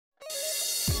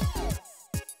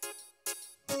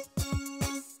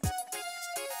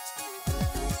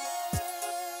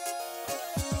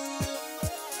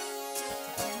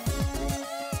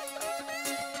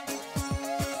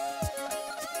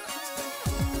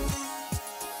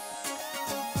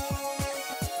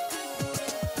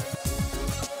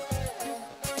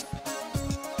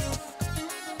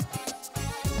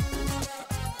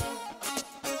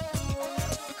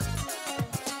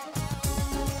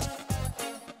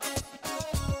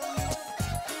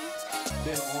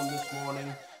been on this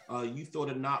morning. You thought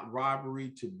it not robbery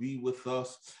to be with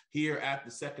us here at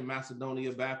the Second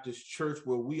Macedonia Baptist Church,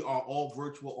 where we are all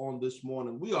virtual on this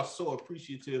morning. We are so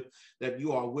appreciative that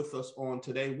you are with us on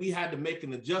today. We had to make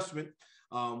an adjustment.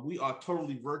 We are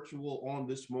totally virtual on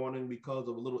this morning because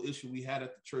of a little issue we had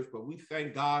at the church, but we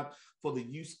thank God for the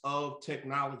use of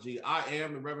technology. I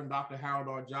am the Reverend Dr. Harold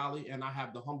R. Jolly, and I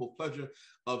have the humble pleasure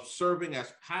of serving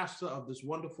as pastor of this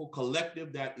wonderful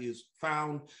collective that is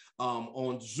found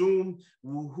on Zoom,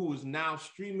 who is now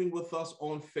streaming with us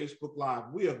on Facebook Live.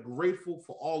 We are grateful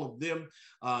for all of them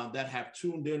that have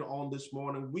tuned in on this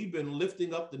morning. We've been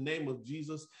lifting up the name of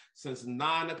Jesus since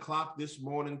 9 o'clock this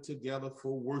morning together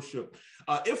for worship.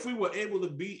 If we were able to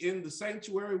be in the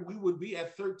sanctuary, we would be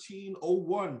at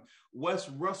 1301 West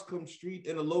Ruscombe Street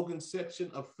in the Logan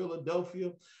section of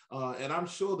Philadelphia. And I'm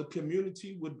sure the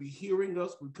community would be hearing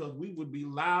us because we would be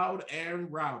loud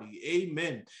and rowdy.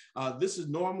 Amen. This is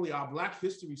normally our Black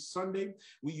History Sunday.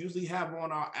 We usually have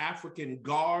on our African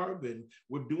garb, and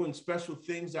we're doing special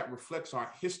things that reflects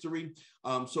our history.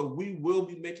 So we will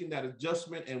be making that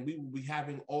adjustment, and we will be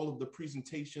having all of the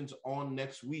presentations on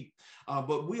next week.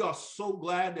 But we are so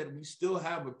glad that we still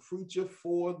have a preacher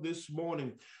for this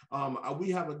morning.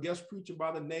 We have a guest preacher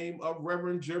by the name of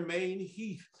Reverend Jermaine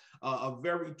Heath, a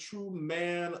very true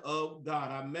man of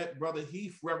God. I met Brother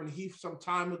Heath, Reverend Heath, some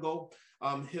time ago.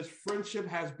 His friendship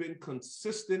has been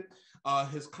consistent.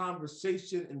 His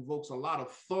conversation invokes a lot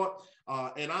of thought,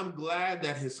 and I'm glad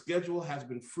that his schedule has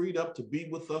been freed up to be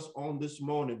with us on this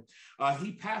morning.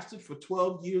 He pastored for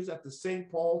 12 years at the St.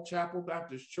 Paul Chapel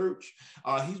Baptist Church.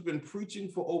 He's been preaching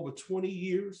for over 20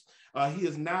 years. He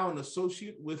is now an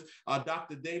associate with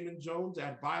Dr. Damon Jones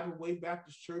at Bible Way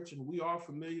Baptist Church, and we are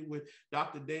familiar with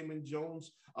Dr. Damon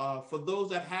Jones. For those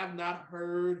that have not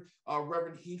heard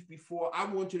Reverend Heath before, I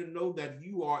want you to know that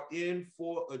you are in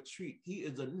for a treat. He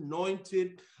is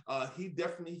anointed. He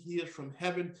definitely hears from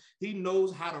heaven. He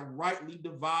knows how to rightly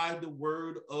divide the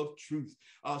word of truth.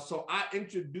 So I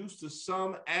introduce to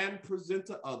some and present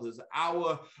to others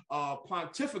our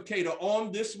pontificator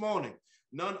on this morning,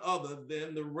 none other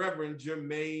than the Reverend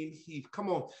Jermaine Heath. Come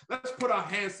on, let's put our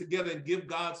hands together and give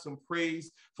God some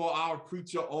praise for our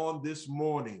preacher on this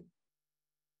morning.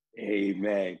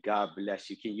 Amen. God bless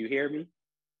you. Can you hear me?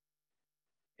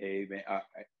 Amen.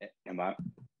 Am I?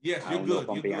 Yes, you're good.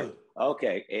 You're good.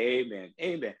 Okay. Amen.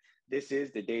 Amen. This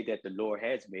is the day that the Lord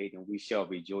has made, and we shall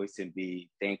rejoice and be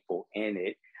thankful in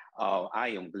it.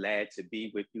 I am glad to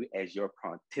be with you as your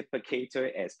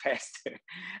pontificator, as Pastor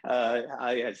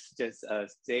I has just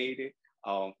stated.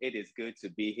 It is good to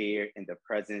be here in the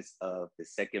presence of the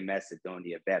Second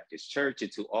Macedonia Baptist Church,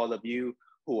 and to all of you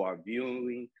who are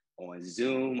viewing on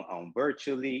Zoom,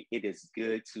 virtually, it is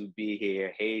good to be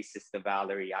here. Hey, Sister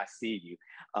Valerie, I see you.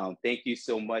 Thank you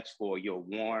so much for your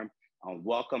warm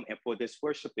welcome and for this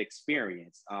worship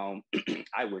experience.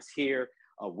 I was here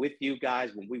with you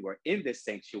guys when we were in the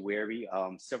sanctuary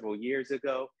several years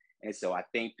ago. And so I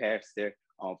thank Pastor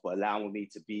for allowing me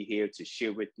to be here to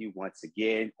share with you once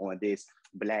again on this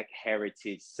Black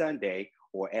Heritage Sunday,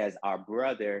 or as our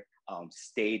brother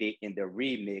stated in the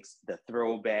remix, the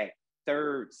throwback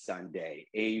third Sunday.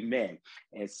 Amen.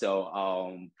 And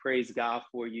so praise God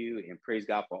for you, and praise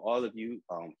God for all of you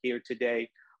here today.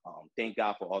 Thank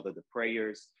God for all of the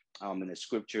prayers and the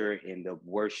scripture and the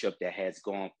worship that has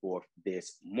gone forth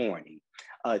this morning.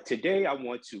 Today, I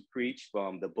want to preach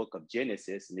from the book of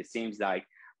Genesis, and it seems like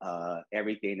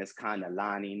everything is kind of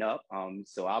lining up.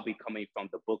 So I'll be coming from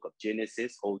the book of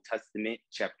Genesis, Old Testament,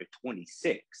 chapter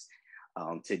 26,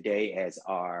 today as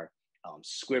our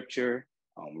scripture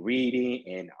reading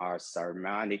and our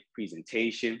sermonic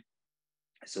presentation.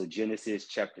 So Genesis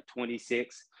chapter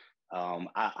 26.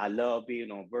 I love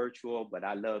being on virtual, but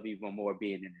I love even more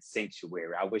being in the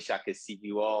sanctuary. I wish I could see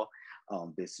you all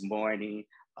this morning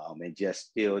and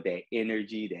just feel that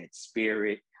energy, that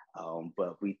spirit.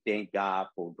 But we thank God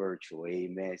for virtual.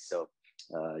 Amen. So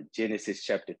Genesis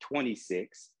chapter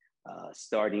 26,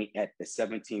 starting at the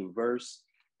 17th verse.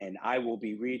 And I will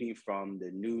be reading from the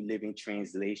New Living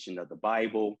Translation of the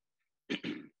Bible,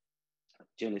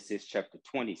 Genesis chapter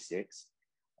 26,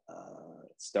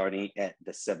 starting at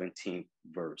the 17th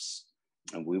verse.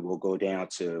 And we will go down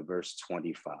to verse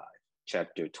 25,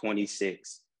 chapter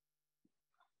 26,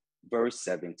 verse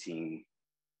 17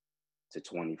 to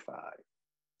 25.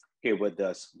 Here with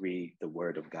us read the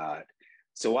word of God.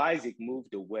 So Isaac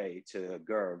moved away to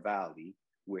Gur Valley,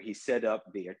 where he set up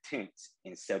their tents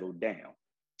and settled down.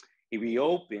 He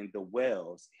reopened the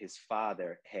wells his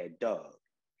father had dug,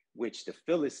 which the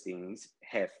Philistines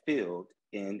had filled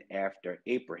in after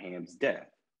Abraham's death.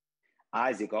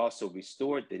 Isaac also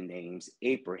restored the names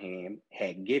Abraham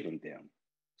had given them.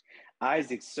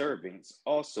 Isaac's servants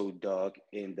also dug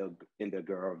in the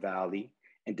Gur Valley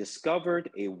and discovered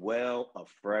a well of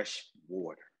fresh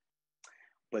water.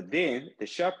 But then the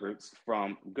shepherds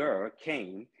from Gur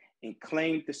came and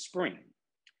claimed the spring.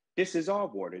 This is our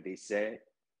water, they said,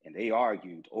 and they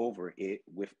argued over it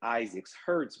with Isaac's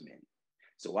herdsmen.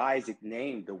 So Isaac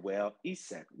named the well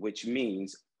Esek, which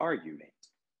means argument.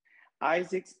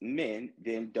 Isaac's men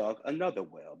then dug another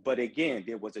well, but again,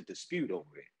 there was a dispute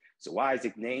over it. So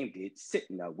Isaac named it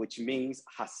Sitnah, which means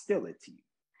hostility.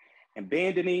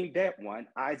 Abandoning that one,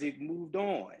 Isaac moved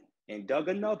on and dug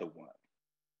another one.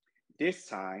 This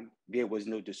time, there was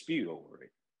no dispute over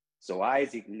it. So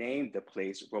Isaac named the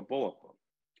place Rehoboth,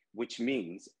 which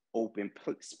means open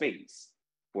space.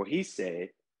 For he said,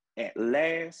 at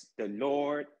last, the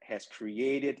Lord has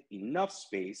created enough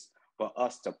space for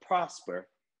us to prosper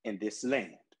in this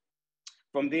land.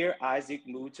 From there, Isaac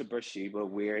moved to Beersheba,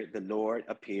 where the Lord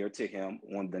appeared to him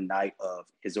on the night of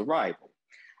his arrival.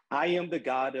 I am the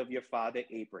God of your father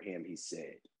Abraham, he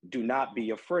said. Do not be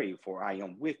afraid, for I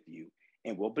am with you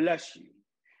and will bless you.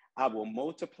 I will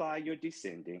multiply your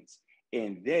descendants,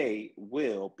 and they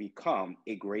will become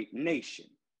a great nation.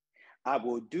 I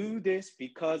will do this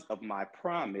because of my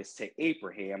promise to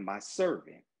Abraham, my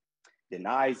servant. Then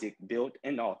Isaac built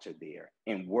an altar there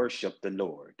and worshiped the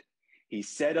Lord. He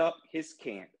set up his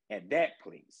camp at that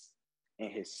place,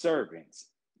 and his servants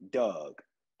dug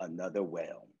another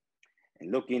well.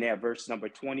 And looking at verse number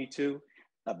 22,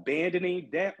 abandoning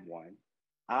that one,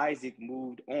 Isaac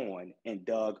moved on and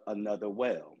dug another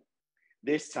well.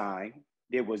 This time,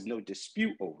 there was no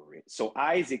dispute over it. So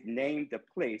Isaac named the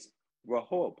place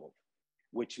Rehoboth,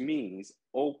 which means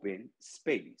open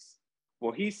space.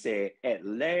 For he said, at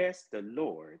last the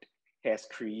Lord has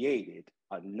created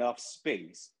enough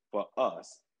space for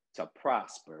us to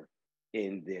prosper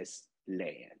in this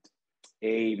land.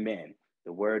 Amen.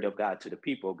 The word of God to the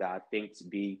people, God, thanks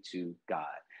be to God.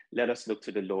 Let us look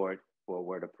to the Lord for a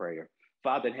word of prayer.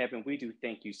 Father in heaven, we do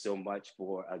thank you so much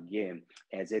for, again,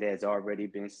 as it has already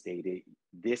been stated,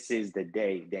 this is the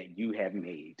day that you have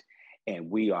made, and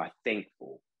we are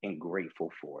thankful and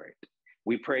grateful for it.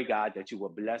 We pray, God, that you will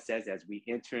bless us as we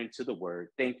enter into the word.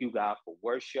 Thank you, God, for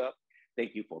worship.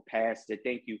 Thank you for pastor.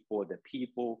 Thank you for the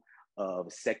people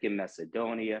of Second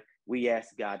Macedonia. We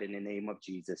ask, God, in the name of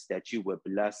Jesus, that you would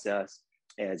bless us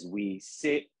as we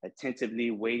sit attentively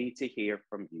waiting to hear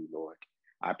from you, Lord.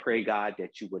 I pray, God,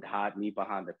 that you would hide me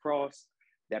behind the cross,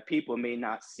 that people may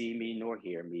not see me nor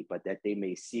hear me, but that they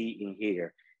may see and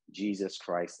hear Jesus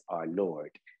Christ, our Lord.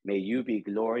 May you be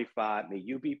glorified. May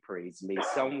you be praised. May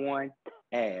someone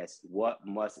ask, what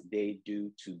must they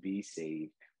do to be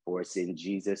saved? For it's in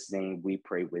Jesus' name we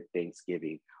pray with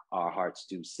thanksgiving. Our hearts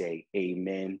do say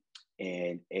amen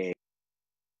and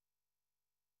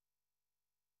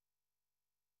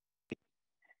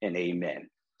amen.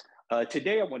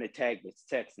 Today, I want to tag this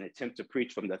text and attempt to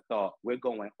preach from the thought, we're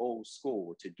going old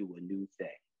school to do a new thing.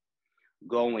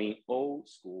 Going old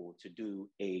school to do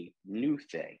a new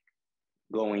thing.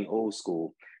 Going old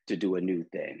school to do a new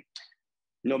thing.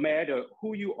 No matter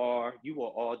who you are, you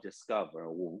will all discover,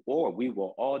 or we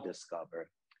will all discover,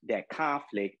 that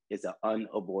conflict is an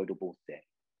unavoidable thing.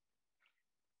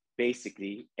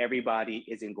 Basically, everybody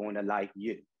isn't going to like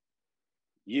you.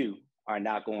 You are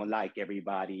not going to like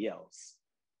everybody else.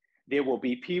 There will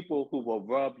be people who will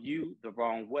rub you the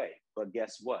wrong way, but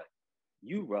guess what?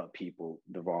 You rub people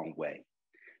the wrong way.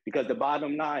 Because the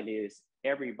bottom line is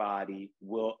everybody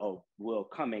will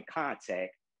come in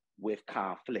contact with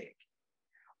conflict.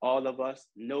 All of us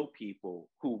know people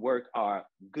who work our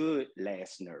good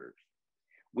last nerve.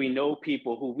 We know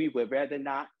people who we would rather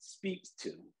not speak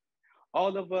to.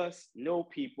 All of us know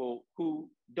people who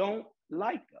don't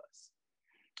like us.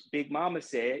 Big Mama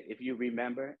said, if you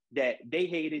remember, that they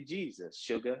hated Jesus,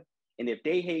 sugar. And if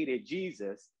they hated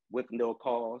Jesus with no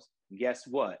cause, guess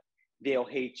what? They'll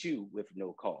hate you with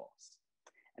no cause.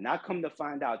 And I come to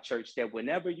find out, church, that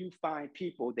whenever you find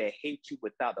people that hate you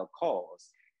without a cause,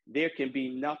 there can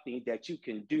be nothing that you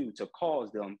can do to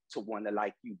cause them to want to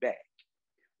like you back.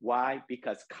 Why?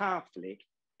 Because conflict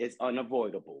is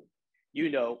unavoidable. You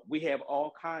know, we have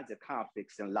all kinds of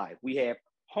conflicts in life. We have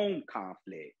home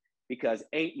conflict, because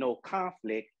ain't no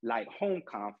conflict like home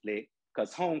conflict,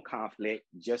 because home conflict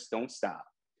just don't stop.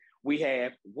 We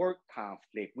have work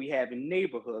conflict. We have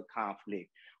neighborhood conflict.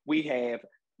 We have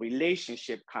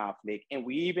relationship conflict, and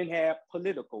we even have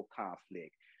political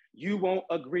conflict. You won't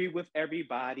agree with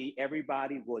everybody.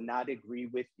 Everybody will not agree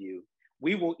with you.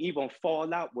 We will even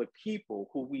fall out with people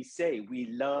who we say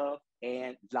we love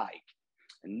and like.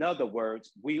 In other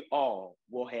words, we all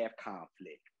will have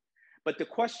conflict. But the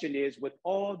question is, with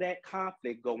all that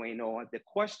conflict going on, the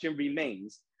question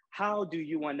remains, how do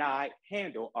you and I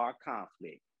handle our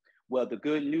conflict? Well, the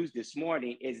good news this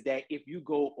morning is that if you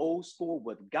go old school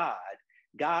with God,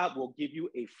 God will give you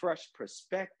a fresh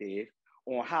perspective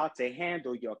on how to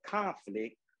handle your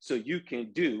conflict so you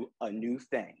can do a new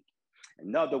thing.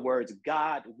 In other words,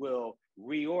 God will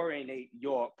reorient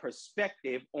your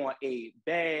perspective on a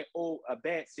bad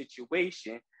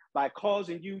situation by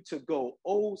causing you to go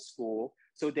old school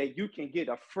so that you can get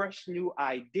a fresh new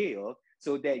idea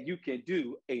so that you can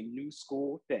do a new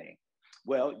school thing.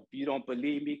 Well, if you don't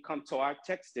believe me, come to our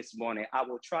text this morning. I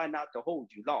will try not to hold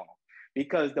you long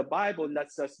because the Bible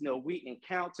lets us know we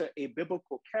encounter a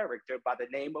biblical character by the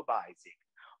name of Isaac.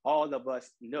 All of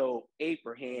us know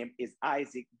Abraham is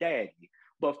Isaac's daddy,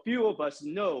 but few of us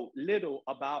know little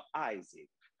about Isaac.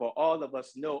 For all of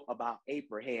us know about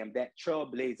Abraham, that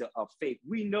trailblazer of faith.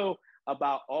 We know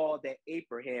about all that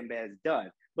Abraham has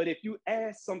done. But if you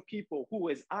ask some people who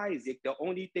is Isaac, the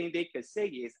only thing they can say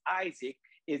is Isaac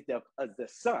is the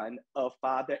son of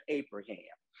Father Abraham.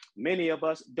 Many of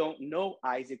us don't know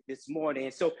Isaac this morning.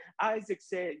 And so Isaac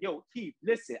said, yo, Heath,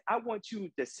 listen, I want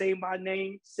you to say my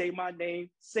name, say my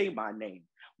name, say my name.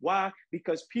 Why?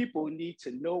 Because people need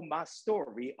to know my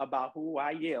story about who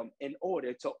I am in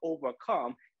order to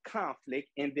overcome conflict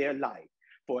in their life.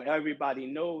 For everybody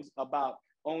knows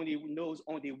only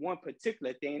one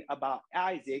particular thing about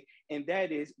Isaac, and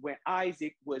that is when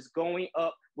Isaac was going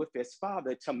up with his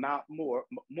father to Mount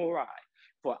Moriah.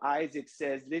 For Isaac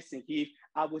says, listen, Heath,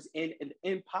 I was in an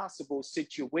impossible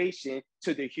situation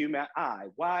to the human eye.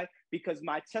 Why? Because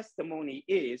my testimony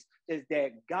is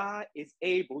that God is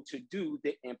able to do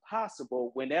the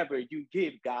impossible whenever you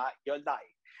give God your life.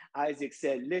 Isaac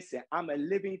said, listen, I'm a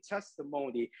living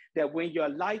testimony that when your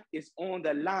life is on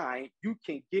the line, you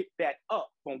can get back up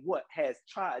from what has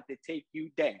tried to take you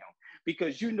down.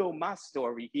 Because you know my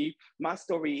story, Heath. My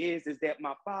story is that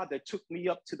my father took me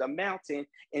up to the mountain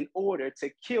in order to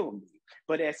kill me.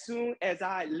 But as soon as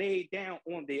I laid down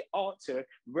on the altar,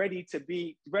 ready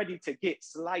to get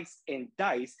sliced and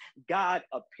diced, God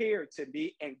appeared to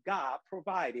me and God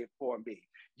provided for me.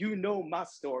 You know my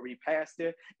story,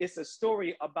 Pastor. It's a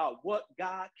story about what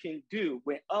God can do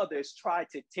when others try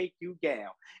to take you down.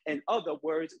 In other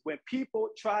words, when people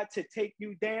try to take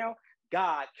you down,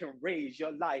 God can raise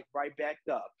your life right back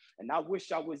up. And I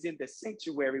wish I was in the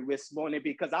sanctuary this morning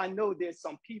because I know there's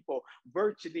some people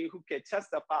virtually who can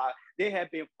testify. There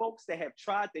have been folks that have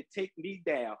tried to take me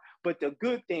down. But the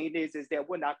good thing is that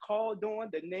when I called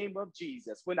on the name of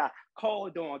Jesus, when I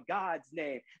called on God's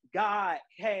name, God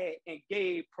had and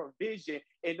gave provision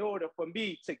in order for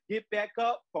me to get back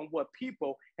up from what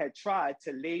people had tried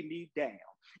to lay me down.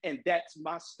 And that's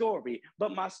my story.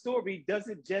 But my story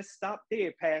doesn't just stop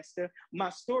there, Pastor. My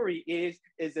story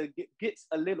gets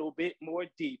a little bit more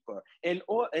deeper. In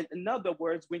other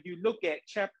words, when you look at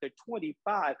chapter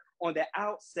 25 on the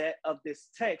outset of this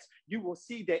text, you will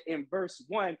see that in verse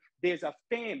 1, there's a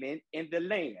famine in the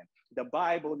land. The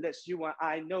Bible lets you and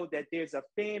I know that there's a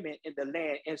famine in the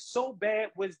land. And so bad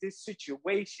was this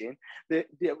situation that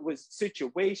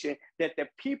the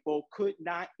people could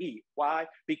not eat. Why?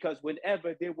 Because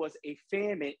whenever there was a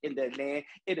famine in the land,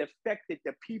 it affected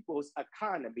the people's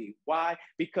economy. Why?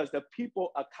 Because the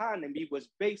people economy was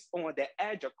based on the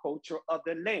agriculture of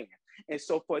the land. And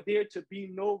so for there to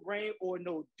be no rain or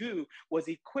no dew was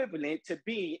equivalent to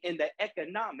being in the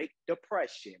economic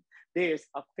depression. There's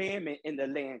a famine in the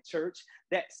land, church.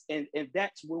 That's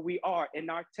where we are in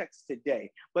our text today.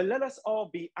 But let us all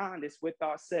be honest with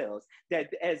ourselves that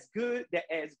as good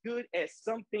as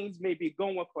some things may be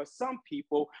going for some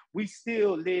people, we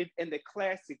still live in the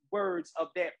classic words of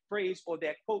that phrase or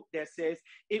that quote that says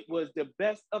it was the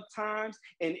best of times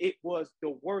and it was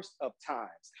the worst of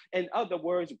times. In other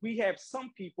words, we have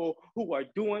some people who are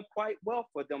doing quite well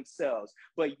for themselves,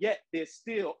 but yet there's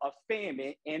still a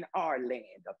famine in our land.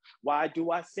 Why do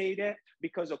I say that?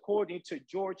 Because according to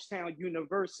Georgetown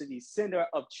University Center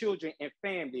of Children and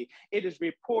Family, it is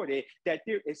reported that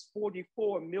there is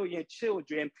 44 million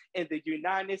children in the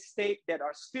United States that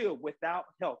are still without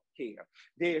health care.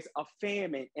 There's a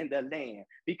famine in the land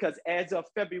because as of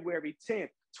February 10th,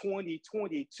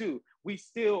 2022. We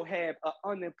still have an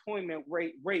unemployment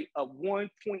rate of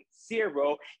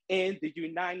 1.0 in the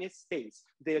United States.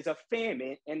 There's a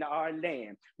famine in our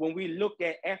land. When we look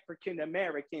at African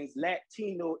Americans,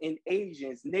 Latino and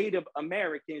Asians, Native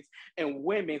Americans, and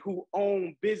women who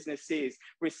own businesses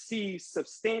receive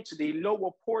substantially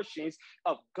lower portions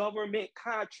of government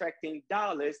contracting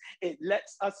dollars, it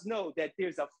lets us know that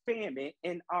there's a famine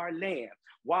in our land.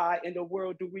 Why in the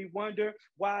world do we wonder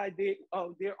why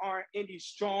there aren't any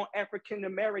strong African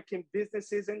American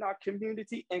businesses in our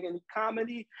community and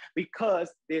economy?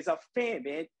 Because there's a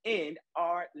famine in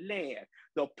our land.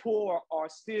 The poor are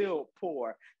still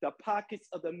poor. The pockets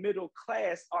of the middle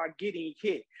class are getting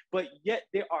hit, but yet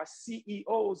there are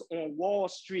CEOs on Wall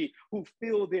Street who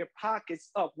fill their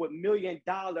pockets up with $1 million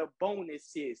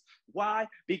bonuses. Why?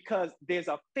 Because there's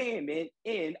a famine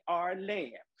in our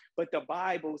land. But the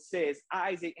Bible says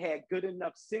Isaac had good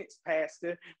enough sense,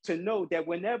 Pastor, to know that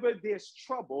whenever there's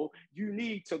trouble, you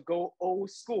need to go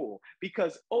old school,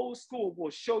 because old school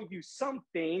will show you some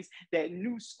things that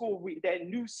new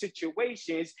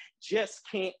situations just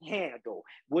can't handle.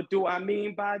 What do I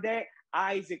mean by that?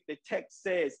 Isaac, the text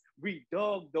says,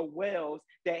 redug the wells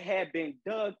that had been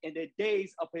dug in the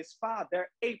days of his father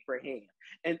Abraham.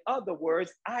 In other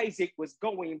words, Isaac was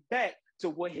going back to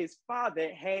what his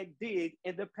father had did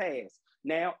in the past.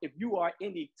 Now, if you are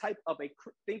any type of a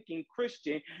thinking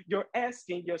Christian, you're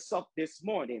asking yourself this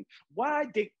morning, why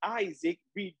did Isaac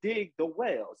redig the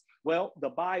wells? Well, the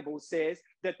Bible says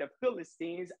that the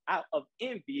Philistines, out of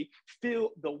envy,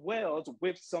 filled the wells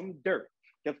with some dirt.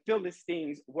 The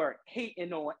Philistines were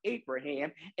hating on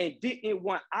Abraham and didn't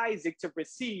want Isaac to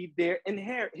receive his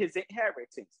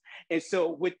inheritance. And so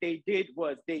what they did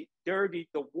was they dirtied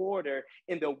the water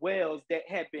in the wells that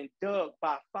had been dug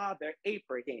by Father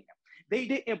Abraham.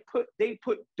 They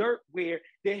put dirt where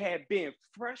there had been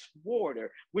fresh water,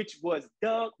 which was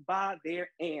dug by their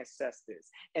ancestors.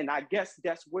 And I guess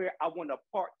that's where I want to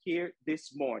park here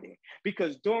this morning,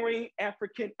 because during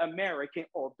African American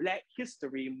or Black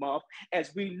History Month,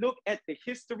 as we look at the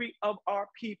history of our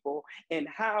people and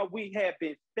how we have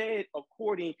been fed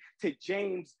according to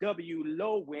James W.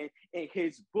 Lowen in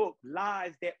his book,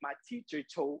 Lies That My Teacher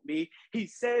Told Me, he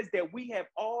says that we have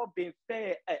all been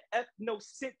fed an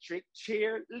ethnocentric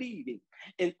cheerleading.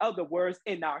 In other words,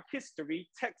 in our history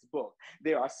textbook,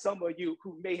 there are some of you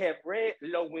who may have read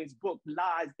Lowen's book,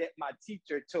 Lies That My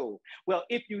Teacher Told. Well,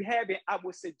 if you haven't, I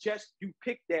would suggest you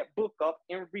pick that book up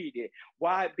and read it.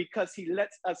 Why? Because he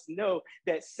lets us know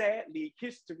that sadly,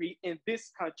 history in this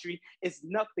country is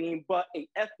nothing but an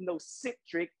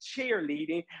ethnocentric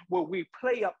cheerleading where we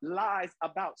play up lies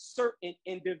about certain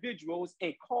individuals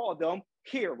and call them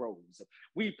heroes.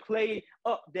 We play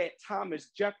up that Thomas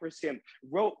Jefferson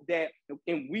wrote that,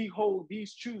 and we hold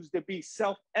these truths to be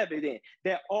self-evident,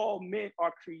 that all men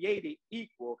are created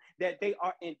equal, that they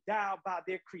are endowed by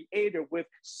their creator with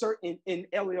certain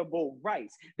inalienable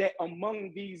rights, that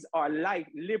among these are life,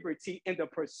 liberty, and the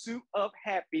pursuit of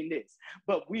happiness.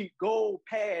 But we go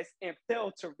past and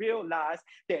fail to realize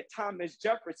that Thomas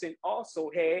Jefferson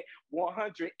also had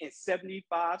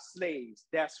 175 slaves.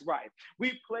 That's right.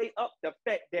 We play up the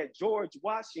fact that George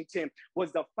Washington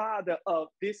was the father of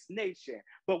this nation,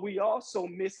 but we also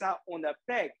miss out on the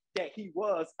fact that he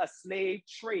was a slave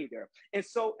trader. And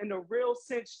so in the real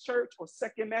sense, church or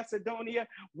Second Macedonia,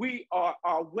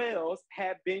 our wells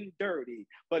have been dirty.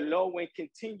 But Lowen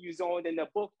continues on in the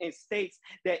book and states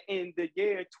that in the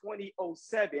year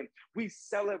 2007, we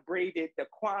celebrated the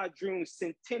quadroon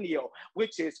centennial,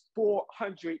 which is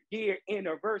 400-year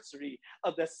anniversary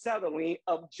of the settling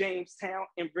of Jamestown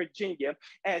in Virginia,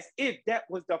 as if that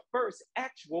was the first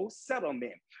actual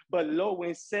settlement. But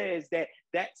Lowen says that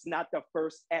that's not the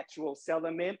first actual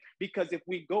settlement, because if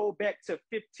we go back to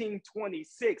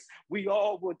 1526, we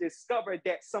all will discover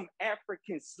that some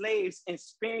African slaves and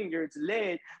Spaniards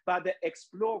led by the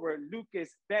explorer Lucas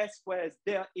Vasquez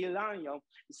de Ilano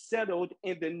settled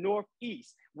in the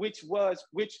Northeast, which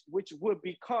would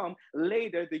become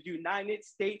later the United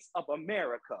States of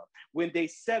America. When they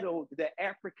settled, the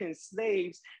African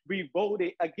slaves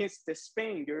revolted against the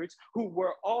Spaniards, who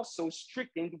were also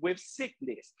stricken with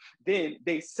sickness. Then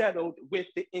they settled with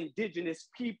the indigenous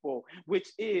people, which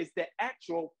is the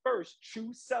actual first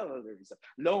true settlers.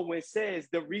 Lowen says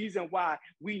the reason why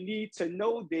we need to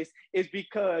know this is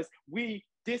because we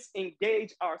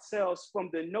disengage ourselves from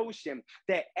the notion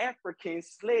that African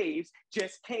slaves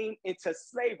just came into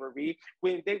slavery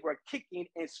when they were kicking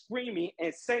and screaming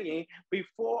and saying,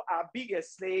 before I be a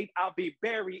slave, I'll be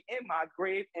buried in my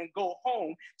grave and go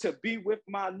home to be with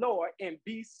my Lord and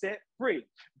be set free.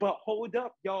 But hold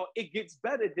up, y'all, it gets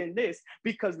better than this,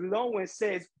 because Lowen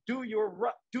says, do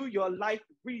your life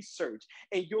research,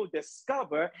 and you'll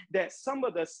discover that some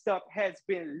of the stuff has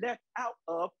been left out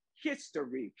of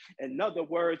history. In other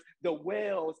words, the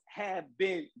wells have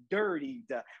been dirtied.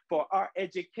 For our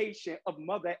education of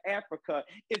Mother Africa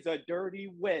is a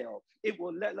dirty well. It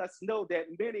will let us know that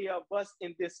many of us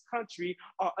in this country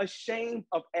are ashamed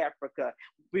of Africa,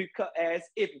 because as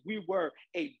if we were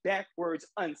a backwards,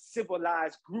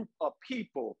 uncivilized group of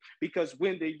people. Because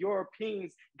when the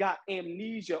Europeans got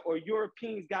amnesia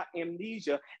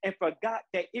and forgot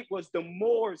that it was the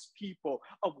Moors people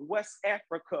of West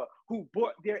Africa who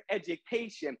brought their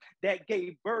education that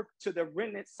gave birth to the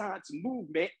Renaissance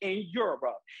movement in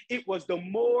Europe. It was the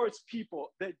Moors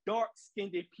people, the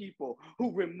dark-skinned people,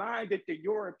 who reminded the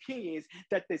Europeans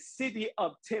that the city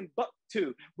of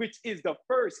Timbuktu, which is the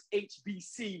first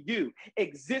HBCU,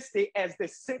 existed as the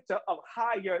center of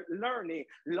higher learning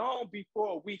long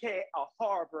before we had a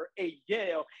Harvard, a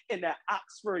Yale, and an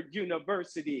Oxford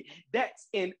University. That's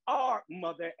in our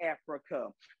Mother Africa.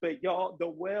 But y'all, the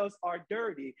wells are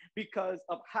dirty because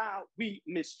of how we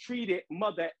mistreated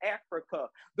Mother Africa.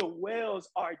 The wells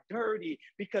are dirty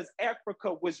because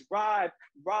Africa was robbed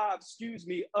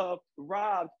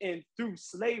and through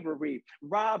slavery,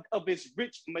 robbed of its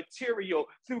rich material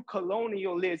through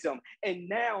colonialism, and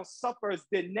now suffers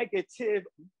the negative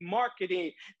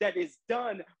marketing that is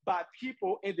done by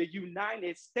people in the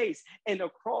United States and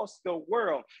across the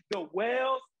world. The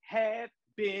wells have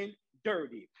been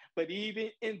dirty. But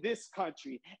even in this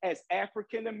country, as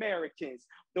African Americans,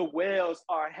 the wells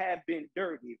have been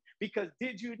dirty. Because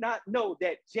did you not know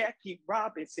that Jackie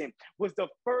Robinson was the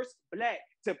first Black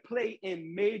to play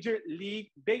in Major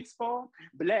League Baseball?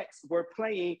 Blacks were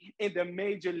playing in the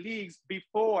major leagues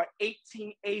before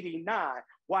 1889.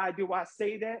 Why do I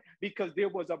say that? Because there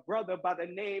was a brother by the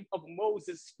name of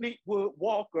Moses Fleetwood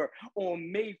Walker on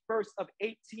May 1st of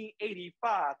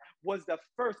 1885, was the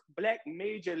first Black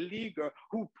major leaguer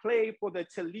who played for the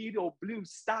Toledo Blue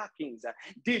Stockings.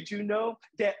 Did you know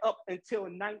that up until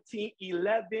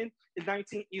 1911,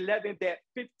 that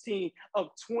 15 of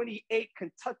 28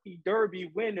 Kentucky Derby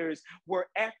winners were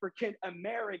African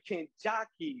American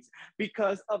jockeys?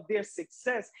 Because of their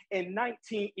success in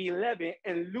 1911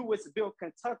 in Louisville,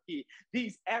 Kentucky,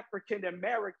 these African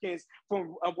Americans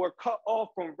were cut off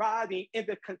from riding in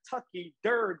the Kentucky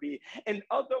Derby. In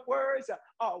other words,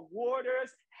 our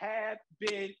waters have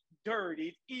been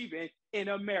dirtied even in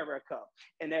America.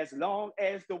 And as long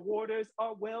as the waters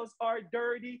or wells are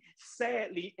dirty,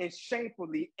 sadly and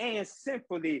shamefully and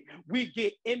sinfully, we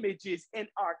get images in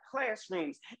our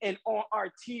classrooms and on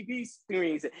our TV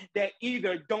screens that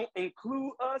either don't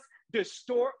include us,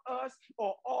 distort us,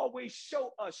 or always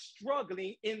show us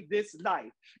struggling in this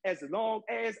life. As long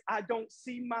as I don't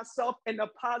see myself in a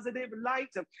positive light,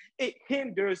 it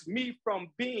hinders me from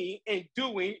being and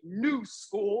doing new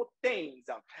school things.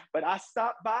 But I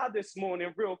stopped by this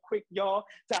morning real quick, y'all,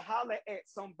 to holler at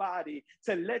somebody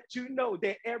to let you know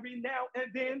that every now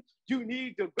and then you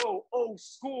need to go old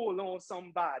school on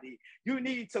somebody. You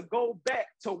need to go back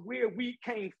to where we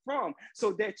came from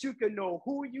so that you can know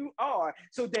who you are,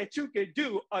 so that you can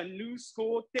do a new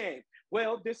school thing.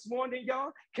 Well, this morning,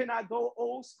 y'all, can I go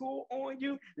old school on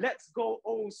you? Let's go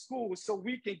old school so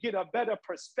we can get a better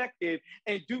perspective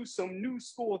and do some new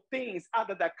school things out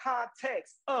of the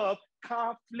context of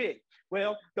conflict.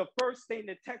 Well, the first thing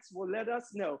the text will let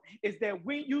us know is that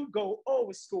when you go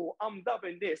old school, I'm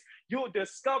loving this, you'll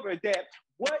discover that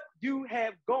what you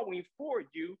have going for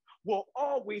you will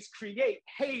always create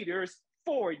haters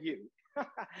for you.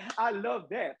 I love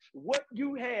that. What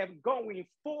you have going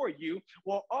for you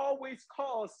will always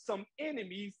cause some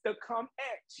enemies to come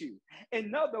at you.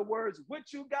 In other words,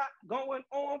 what you got going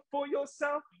on for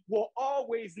yourself will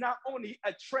always not only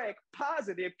attract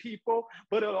positive people,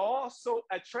 but it'll also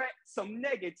attract some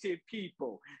negative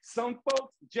people. Some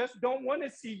folks just don't want to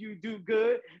see you do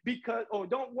good or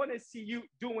don't want to see you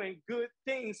doing good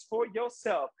things for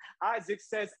yourself. Isaac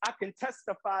says, I can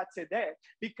testify to that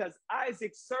because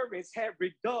Isaac's servants had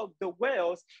redug the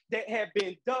wells that had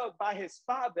been dug by his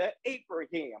father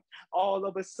Abraham. All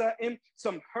of a sudden,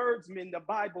 some herdsmen, the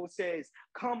Bible says,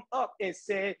 come up and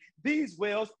said, these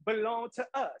wells belong to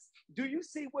us. Do you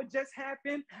see what just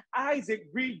happened? Isaac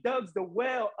redugs the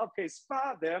well of his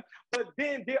father, but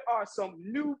then there are some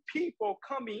new people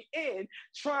coming in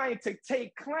trying to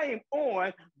take claim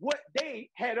on what they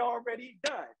had already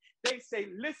done. They say,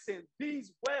 listen,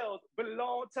 these wells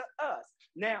belong to us.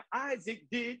 Now, Isaac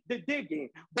did the digging,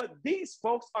 but these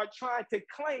folks are trying to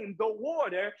claim the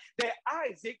water that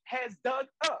Isaac has dug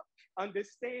up.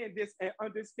 Understand this and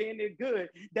understand it good,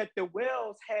 that the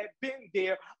wells had been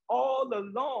there all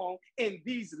along, and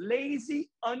these lazy,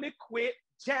 unequipped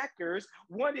jackers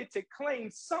wanted to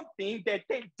claim something that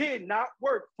they did not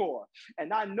work for.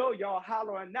 And I know y'all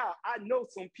hollering now. I know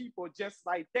some people just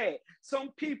like that. Some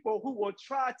people who will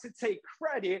try to take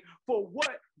credit for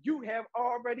what you have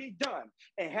already done.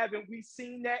 And haven't we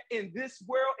seen that in this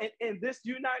world and in this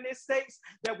United States,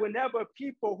 that whenever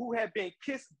people who have been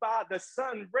kissed by the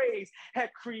sun rays have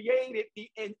created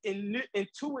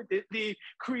intuitively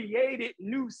created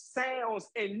new sounds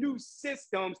and new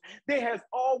systems, there has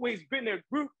always been a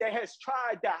group that has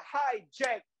tried to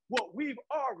hijack what we've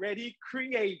already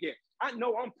created. I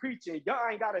know I'm preaching. Y'all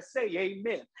ain't got to say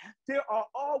amen. There are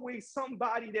always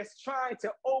somebody that's trying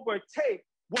to overtake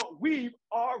what we've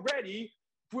already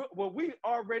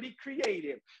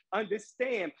created.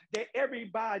 Understand that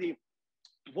everybody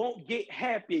won't get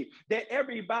happy, that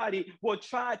everybody will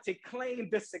try to claim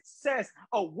the success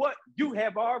of what you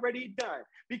have already done.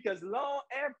 Because long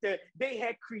after they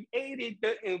had created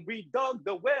and redug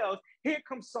the wells, here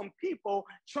comes some people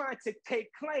trying to take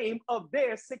claim of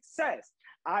their success.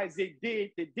 Isaac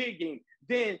did the digging.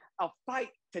 Then a fight,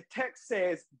 the text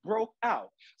says, broke out.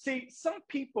 See, some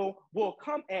people will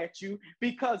come at you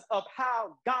because of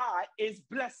how God is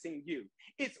blessing you.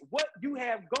 It's what you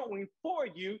have going for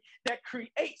you that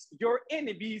creates your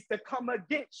enemies to come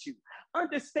against you.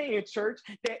 Understand, church,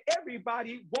 that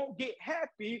everybody won't get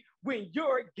happy when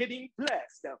you're getting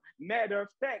blessed. Matter of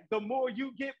fact, the more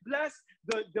you get blessed,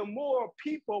 the more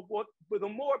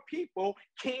people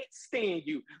can't stand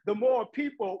you. The more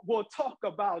people will talk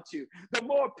about you. The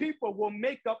more people will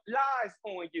make up lies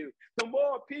on you. The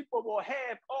more people will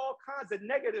have all kinds of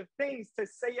negative things to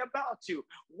say about you.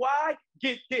 Why?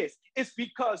 Get this. It's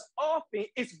because often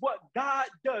it's what God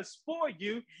does for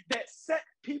you that set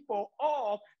people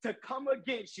off to come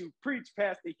against you. Preach,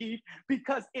 Pastor Heath,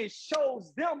 because it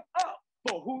shows them up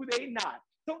for who they not.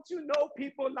 Don't you know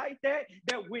people like that?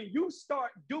 That when you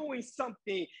start doing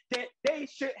something that they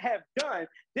should have done,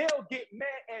 they'll get mad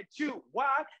at you.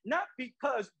 Why? Not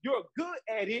because you're good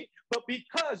at it, but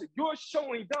because you're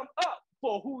showing them up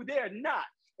for who they're not.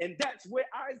 And that's what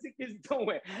Isaac is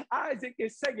doing. Isaac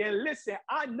is saying, listen,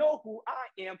 I know who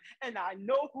I am, and I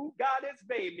know who God has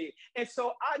made me. And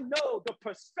so I know the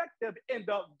perspective and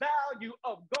the value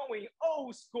of going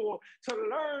old school to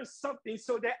learn something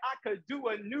so that I could do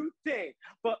a new thing.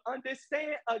 But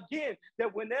understand again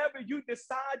that whenever you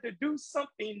decide to do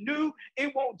something new,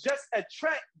 it won't just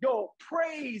attract your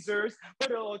praisers, but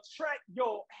it'll attract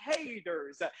your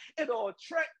haters. It'll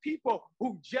attract people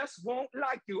who just won't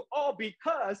like you, all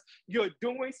because you're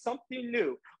doing something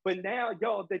new. But now,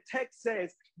 y'all, the text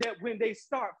says that when they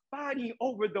start fighting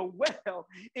over the well,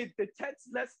 the text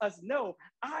lets us know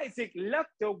Isaac left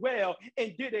the well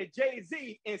and did a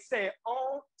Jay-Z and said,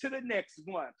 on to the next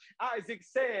one. Isaac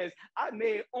says, I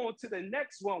made on to the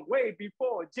next one way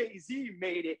before Jay-Z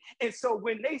made it. And so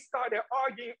when they started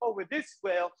arguing over this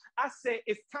well, I said,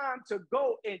 it's time to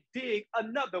go and dig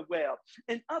another well.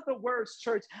 In other words,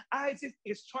 church, Isaac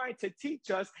is trying to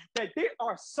teach us that there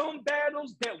are some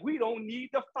battles that we don't need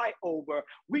to fight over.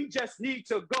 We just need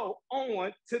to go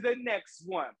on to the next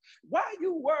one. Why are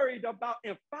you worried about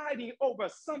and fighting over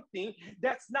something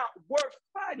that's not worth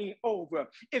fighting over?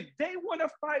 If they want to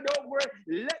fight over it,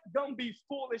 let them be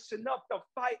foolish enough to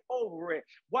fight over it.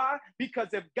 Why? Because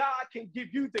if God can give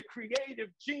you the creative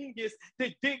genius to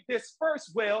dig this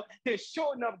first well, then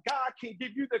sure enough, God can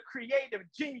give you the creative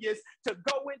genius to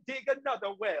go and dig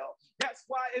another well. That's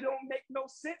why it don't make no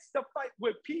sense to fight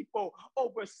with people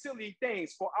over silly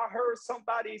things. For I heard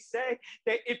somebody say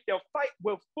that if they fight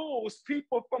with fools,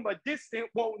 people from a distance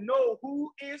won't know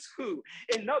who is who.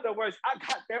 In other words, I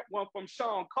got that one from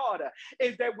Sean Carter,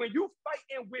 is that when you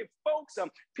fighting with folks,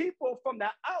 people from the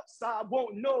outside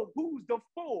won't know who's the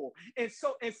fool. And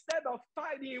so instead of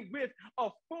fighting with a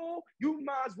fool, you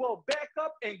might as well back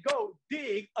up and go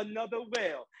dig another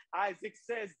well. Isaac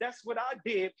says, that's what I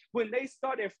did. When they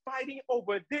started fighting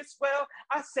over this well,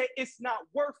 I said, it's not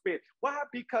worth it. Why?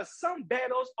 Because some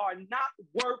battles are not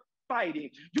worth fighting.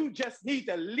 You just need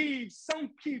to leave some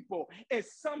people in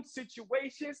some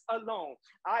situations alone.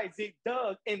 Isaac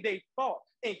dug and they fought,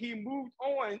 and he moved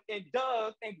on and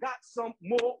dug and got some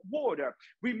more water.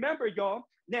 Remember, y'all,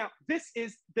 now this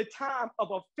is the time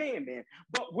of a famine,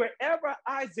 but wherever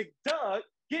Isaac dug,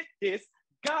 get this,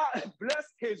 God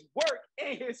blessed his work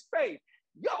and his faith.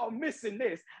 Y'all missing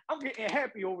this. I'm getting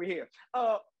happy over here.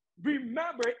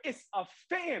 Remember, it's a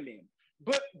famine.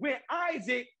 But when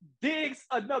Isaac digs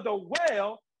another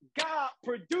well, God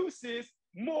produces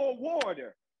more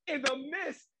water in the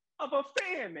midst of a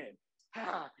famine.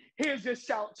 Here's your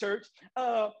shout, church.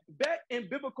 Back in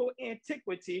biblical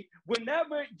antiquity,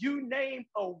 whenever you name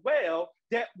a well,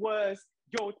 that was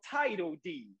your title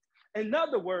deed. In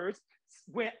other words,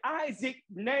 when Isaac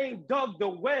dug the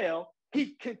well,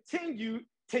 he continued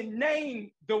to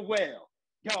name the well.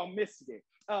 Y'all missed it.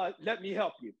 Let me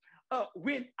help you.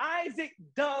 When Isaac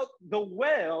dug the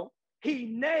well, he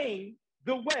named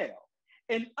the well.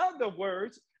 In other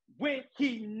words, when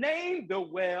he named the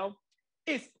well,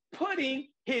 it's putting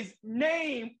his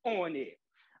name on it.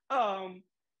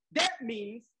 That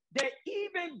means that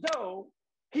even though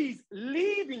he's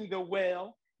leaving the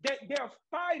well that they're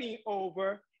fighting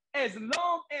over, as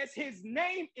long as his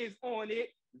name is on it,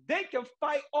 they can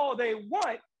fight all they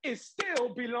want. It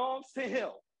still belongs to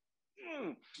him.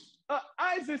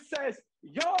 Isaac says,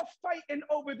 y'all fighting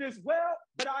over this well,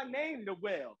 but I named the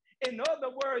well. In other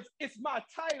words, it's my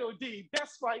title deed.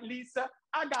 That's right, Lisa.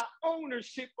 I got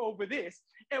ownership over this.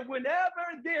 And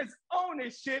whenever there's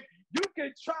ownership, you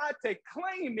can try to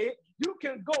claim it. You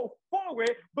can go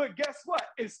forward, but guess what?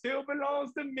 It still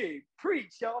belongs to me.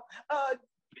 Preach, y'all.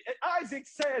 Isaac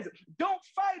says, don't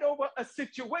fight over a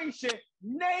situation,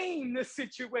 name the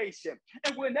situation.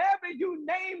 And whenever you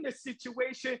name the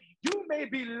situation, you may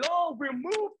be long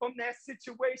removed from that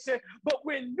situation, but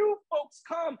when new folks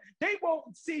come, they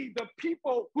won't see the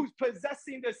people who's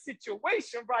possessing the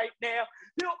situation right now.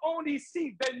 They'll only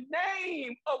see the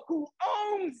name of who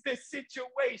owns the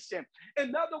situation.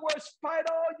 In other words, fight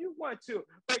all you want to,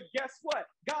 but guess what?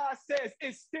 God says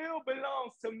it still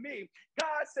belongs to me.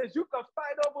 God says you can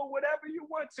fight over whatever you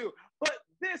want to, but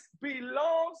this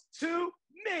belongs to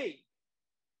me.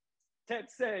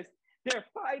 Text says they're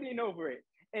fighting over it.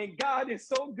 And God is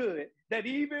so good that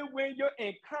even when you're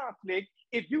in conflict,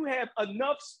 if you have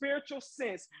enough spiritual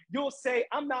sense, you'll say,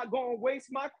 I'm not going to waste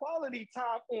my quality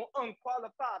time on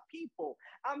unqualified people.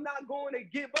 I'm not going to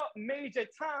give up major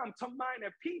time to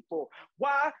minor people.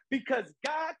 Why? Because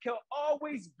God can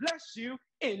always bless you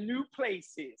in new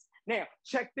places. Now,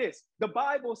 check this. The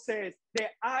Bible says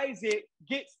that Isaac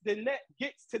gets to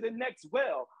the next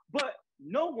well, but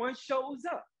no one shows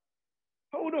up.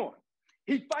 Hold on.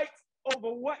 He fights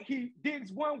over what he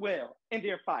digs one well and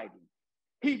they're fighting.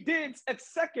 He digs a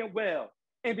second well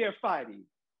and they're fighting.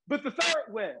 But the third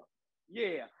well,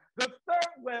 the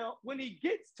third well, when he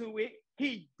gets to it,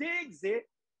 he digs it,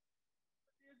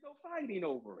 but there's no fighting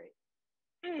over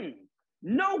it.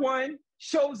 No one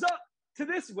shows up to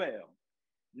this well.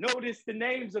 Notice the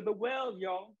names of the wells,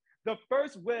 y'all. The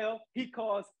first well he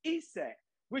calls Esek,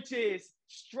 which is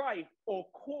strife or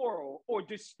quarrel or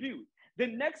dispute. The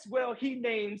next well he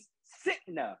names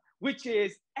Sitna, which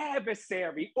is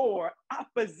adversary or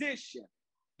opposition.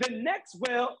 The next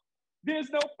well, there's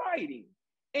no fighting.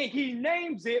 And he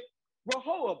names it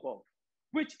Rehoboth,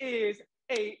 which is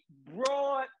a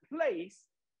broad place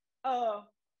of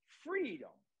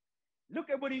freedom. Look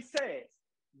at what he says.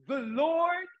 The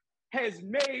Lord has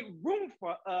made room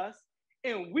for us,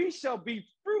 and we shall be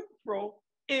fruitful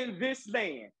in this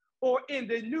land. Or in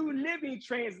the New Living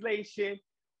Translation,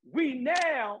 we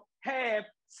now have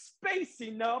space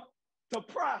enough to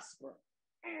prosper.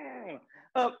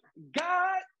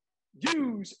 God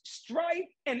used strife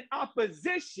and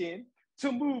opposition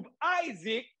to move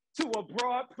Isaac to a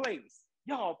broad place.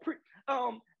 Y'all,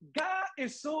 God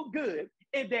is so good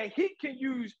in that he can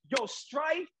use your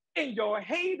strife and your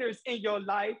haters in your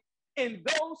life and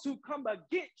those who come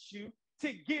against you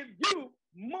to give you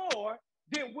more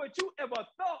than what you ever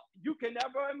thought you can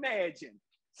ever imagine.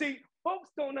 See, folks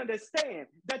don't understand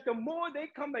that the more they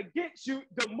come against you,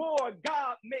 the more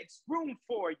God makes room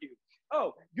for you.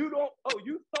 You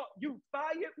thought you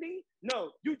fired me?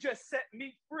 No, you just set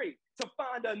me free to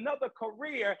find another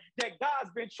career that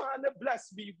God's been trying to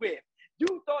bless me with.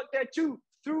 You thought that you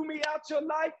threw me out your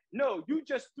life. No, you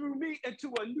just threw me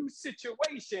into a new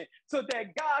situation so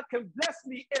that God can bless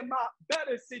me in my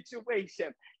better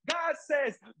situation. God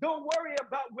says, don't worry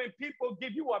about when people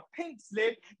give you a pink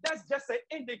slip. That's just an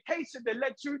indication to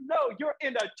let you know you're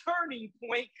in a turning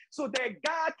point so that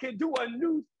God can do a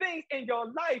new thing in your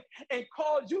life and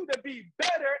cause you to be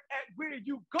better at where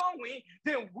you're going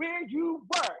than where you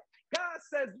were. God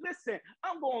says, listen,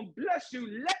 I'm going to bless you.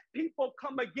 Let people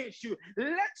come against you.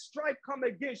 Let strife come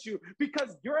against you,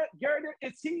 because greater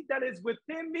is he that is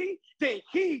within me than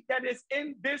he that is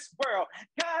in this world.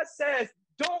 God says,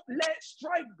 don't let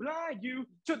strife blind you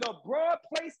to the broad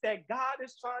place that God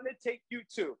is trying to take you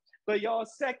to. But y'all,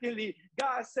 secondly,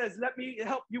 God says, let me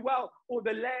help you out. Or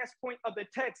the last point of the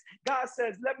text, God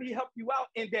says, let me help you out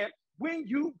in that when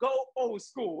you go old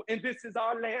school, and this is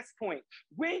our last point,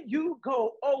 when you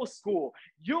go old school,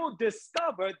 you'll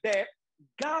discover that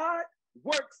God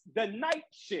works the night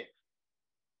shift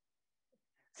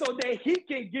so that he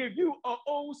can give you an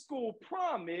old school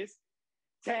promise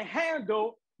to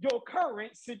handle your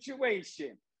current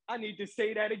situation. I need to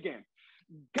say that again.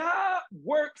 God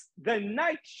works the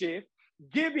night shift,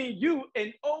 giving you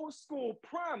an old school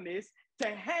promise to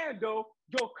handle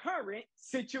your current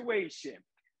situation.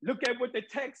 Look at what the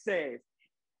text says.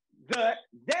 That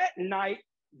night,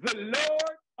 the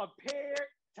Lord appeared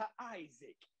to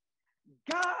Isaac.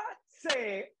 God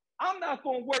said, I'm not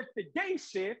going to work the day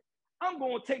shift. I'm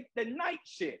going to take the night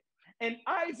shift. And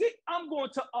Isaac, I'm going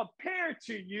to appear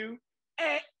to you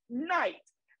at night.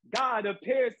 God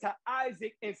appears to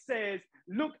Isaac and says,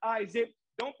 look, Isaac,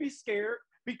 don't be scared,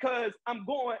 because I'm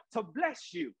going to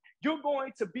bless you. You're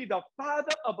going to be the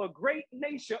father of a great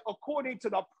nation according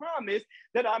to the promise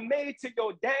that I made to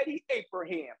your daddy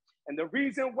Abraham. And the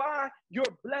reason why you're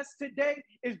blessed today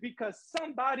is because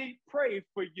somebody prayed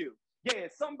for you. Yeah,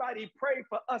 somebody prayed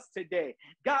for us today.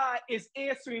 God is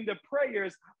answering the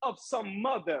prayers of some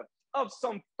mother, of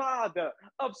some father,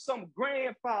 of some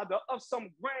grandfather, of some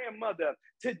grandmother.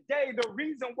 Today, the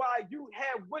reason why you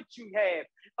have what you have,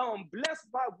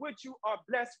 blessed by what you are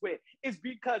blessed with, is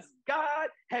because God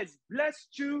has blessed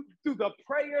you through the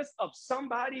prayers of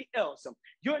somebody else.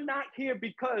 You're not here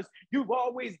because you've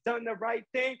always done the right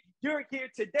thing. You're here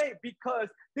today because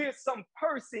there's some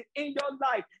person in your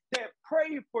life that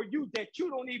prayed for you that you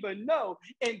don't even know,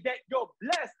 and that you're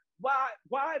blessed.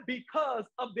 Why? Because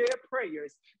of their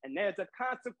prayers. And as a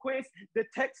consequence, the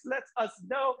text lets us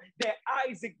know that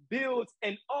Isaac builds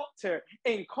an altar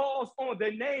and calls on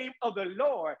the name of the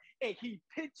Lord, and he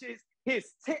pitches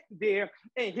his tent there,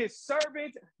 and his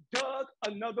servant dug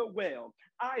another well.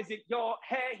 Isaac, y'all,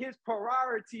 had his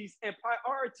priorities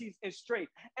in straight.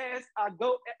 As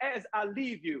I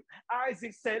leave you,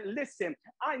 Isaac said, listen,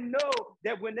 I know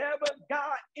that whenever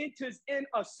God enters in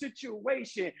a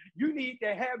situation, you need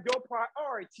to have your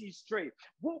priorities straight.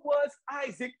 What was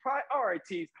Isaac's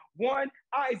priorities? One,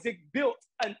 Isaac built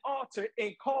an altar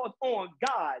and called on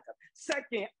God.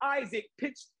 Second, Isaac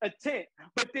pitched a tent.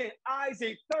 But then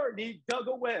Isaac, thirdly, dug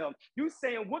a well. You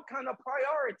saying, what kind of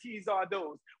priorities are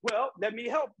those? Well, let me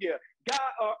help you.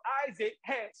 Isaac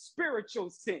had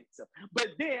spiritual sense, but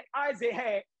then Isaac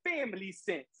had family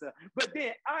sense, but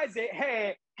then Isaac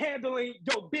had handling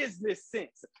your business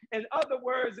sense. In other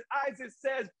words, Isaac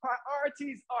says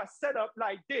priorities are set up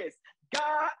like this: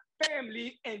 God,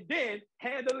 family, and then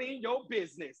handling your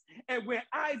business. And when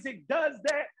Isaac does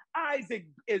that, Isaac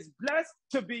is blessed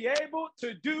to be able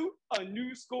to do a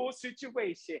new school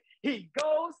situation. He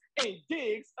goes and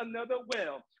digs another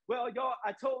well. Well, y'all,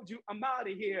 I told you I'm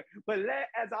out of here. But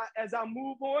as I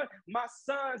move on, my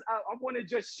sons, I want to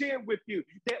just share with you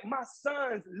that my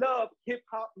sons love hip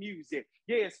hop music.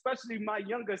 Yeah, especially my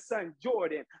younger son,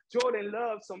 Jordan. Jordan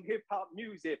loves some hip hop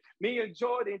music. Me and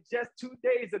Jordan just 2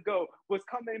 days ago was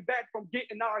coming back from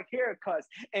getting our haircuts.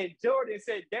 And Jordan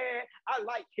said, Dad, I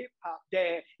like hip hop,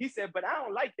 Dad. He said, but I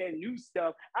don't like that new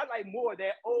stuff. I like more of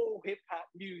that old hip hop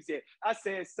music. I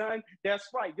said, son, that's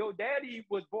right. Your daddy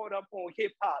was brought up on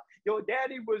hip hop. Your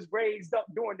daddy was raised up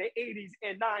during the 80s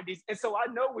and 90s. And so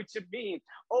I know what you mean.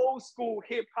 Old school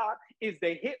hip hop is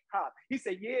the hip hop. He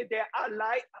said, yeah, Dad, I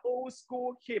like old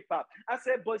school hip hop. I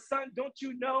said, but son, don't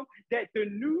you know that the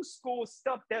new school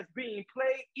stuff that's being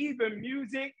played, even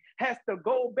music, has to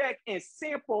go back and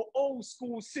sample old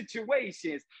school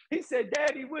situations? He said,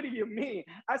 Daddy, what do you mean?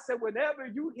 I said, whenever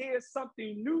you hear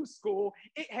something new school,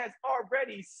 it has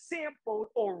already sampled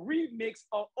or remixed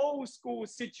an old school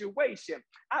situation.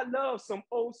 I love some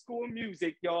old school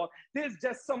music, y'all. There's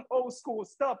just some old school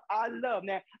stuff I love.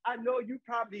 Now, I know you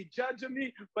probably judging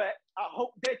me, but I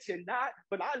hope that you're not.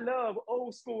 But I love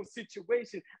old school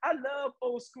situations. I love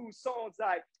old school songs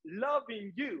like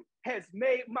Loving You has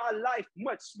made my life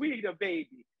much sweeter,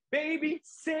 baby. Baby,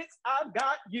 since I've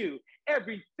got you,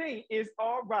 everything is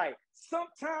all right.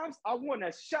 Sometimes I want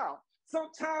to shout.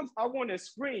 Sometimes I want to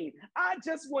scream. I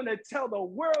just want to tell the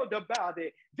world about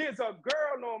it. There's a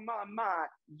girl on my mind.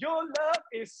 Your love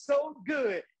is so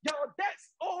good. Y'all, that's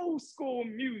old school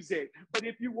music. But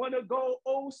if you want to go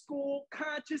old school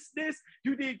consciousness,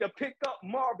 you need to pick up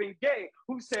Marvin Gaye,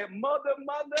 who said, Mother,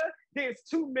 mother, there's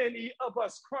too many of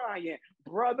us crying.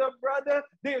 Brother, brother,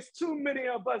 there's too many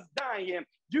of us dying.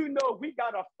 You know, we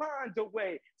got to find a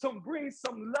way to bring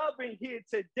some love in here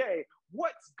today.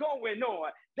 What's going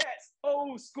on? That's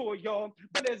old school, y'all.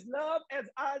 But as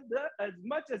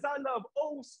much as I love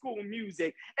old school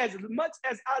music, as much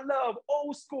as I love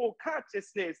old school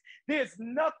consciousness, there's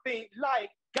nothing like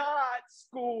God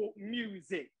school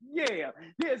music. Yeah,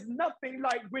 there's nothing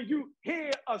like when you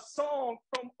hear a song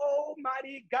from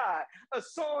Almighty God, a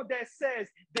song that says,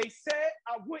 they said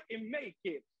I wouldn't make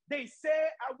it. They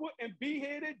said I wouldn't be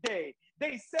here today.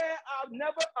 They said I'll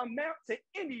never amount to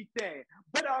anything,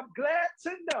 but I'm glad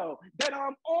to know that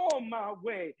I'm on my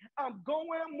way. I'm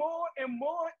going more and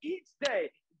more each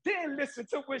day. Then listen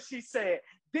to what she said.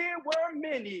 There were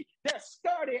many that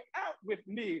started out with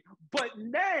me, but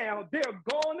now they're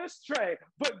gone astray.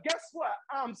 But guess what?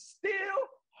 I'm still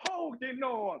holding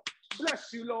on. Bless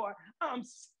you, Lord. I'm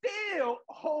still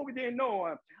holding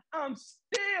on. I'm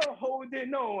still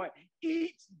holding on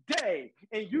each day.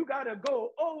 And you got to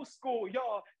go old school,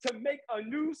 y'all, to make a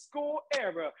new school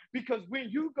era. Because when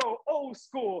you go old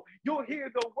school, you'll hear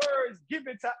the words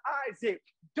given to Isaac.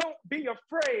 Don't be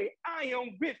afraid. I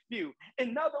am with you.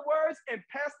 In other words, in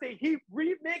Pastor Heath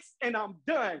remix, and I'm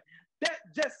done. That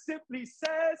just simply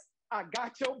says, I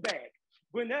got your back.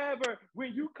 When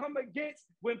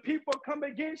people come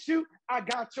against you, I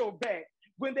got your back.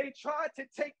 When they try to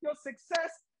take your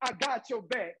success, I got your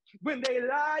back. When they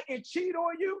lie and cheat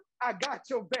on you, I got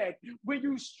your back. When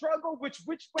you struggle which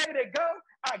way to go,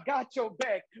 I got your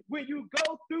back. When you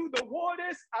go through the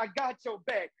waters, I got your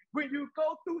back. When you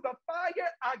go through the fire,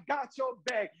 I got your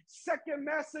back. Second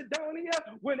Macedonia,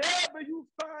 whenever you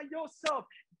find yourself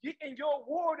getting your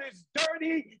waters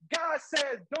dirty, God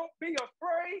says, don't be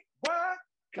afraid. Why?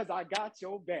 Because I got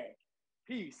your back.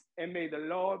 Peace, and may the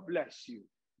Lord bless you.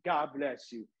 God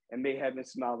bless you, and may heaven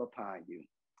smile upon you.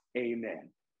 Amen.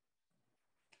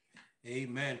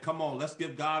 Amen. Come on, let's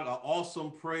give God an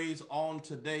awesome praise on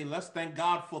today. Let's thank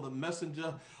God for the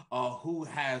messenger who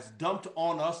has dumped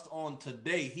on us on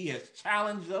today. He has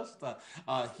challenged us.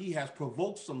 He has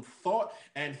provoked some thought,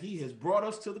 and he has brought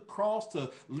us to the cross to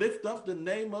lift up the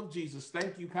name of Jesus.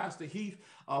 Thank you, Pastor Heath,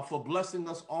 for blessing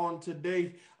us on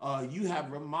today. You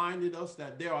have reminded us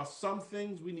that there are some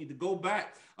things we need to go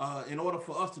back in order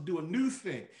for us to do a new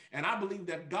thing. And I believe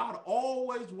that God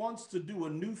always wants to do a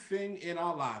new thing in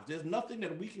our lives. There's nothing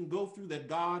that we can go through that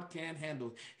God can't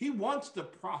handle. He wants to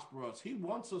prosper us. He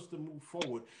wants us to move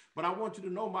forward. But I want you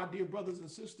to know, my dear brothers and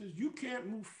sisters, you can't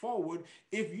move forward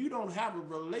if you don't have a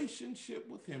relationship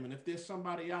with him. And if there's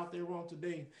somebody out there on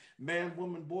today, man,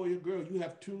 woman, boy, or girl, you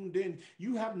have tuned in.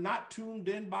 You have not tuned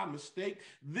in by mistake.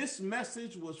 This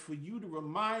message was for you to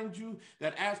remind you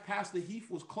that as Pastor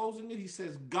Heath was closing it, he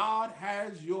says, God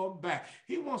has your back.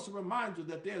 He wants to remind you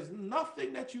that there's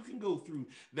nothing that you can go through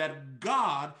that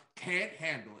God can't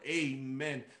handle.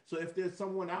 Amen. So if there's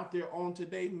someone out there on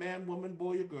today, man, woman,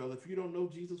 boy, or girl, if you don't know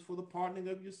Jesus for the pardoning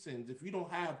of your sins, if you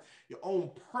don't have your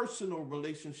own personal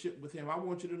relationship with him, I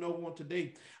want you to know on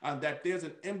today that there's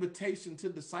an invitation to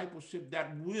discipleship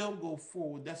that will go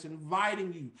forward, that's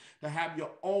inviting you to have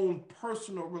your own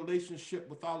personal relationship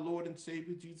with our Lord and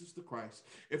Savior, Jesus the Christ.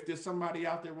 If there's somebody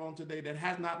out there on today that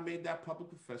has not made that public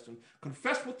confession,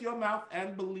 confess with your mouth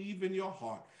and believe in your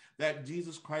heart that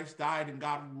Jesus Christ died and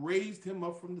God raised him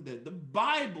up from the dead. The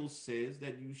Bible says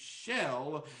that you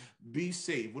shall be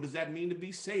saved. What does that mean to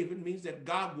be saved? It means that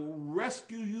God will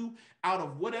rescue you out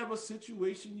of whatever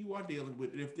situation you are dealing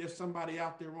with. And if there's somebody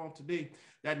out there on today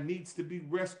that needs to be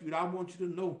rescued, I want you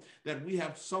to know that we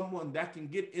have someone that can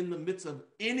get in the midst of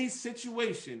any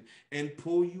situation and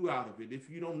pull you out of it. If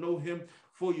you don't know him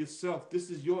for yourself, this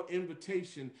is your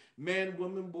invitation, man,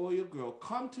 woman, boy, or girl.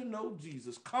 Come to know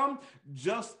Jesus. Come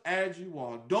just as you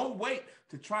are. Don't wait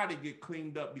to try to get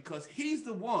cleaned up, because he's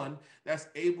the one that's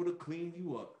able to clean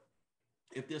you up.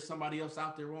 If there's somebody else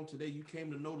out there on today, you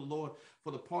came to know the Lord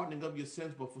for the pardoning of your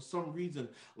sins, but for some reason,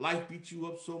 life beat you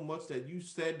up so much that you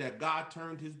said that God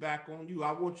turned his back on you.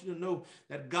 I want you to know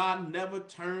that God never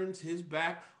turns his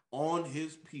back on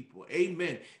his people.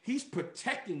 Amen. He's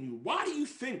protecting you. Why do you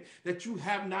think that you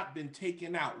have not been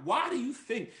taken out? Why do you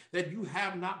think that you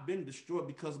have not been destroyed?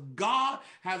 Because God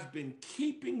has been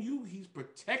keeping you. He's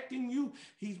protecting you.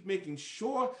 He's making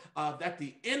sure that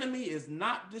the enemy is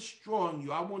not destroying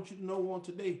you. I want you to know on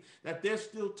today that there's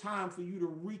still time for you to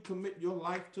recommit your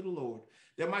life to the Lord.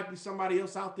 There might be somebody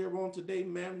else out there on today,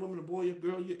 man, woman, a boy, a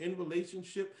girl, you're in a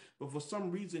relationship, but for some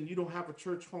reason you don't have a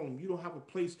church home. You don't have a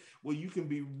place where you can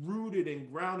be rooted and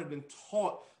grounded and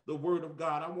taught the word of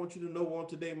God. I want you to know on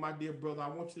today, my dear brother, I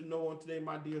want you to know on today,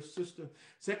 my dear sister,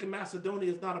 Second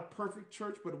Macedonia is not a perfect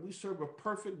church, but we serve a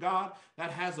perfect God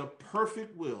that has a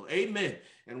perfect will. Amen.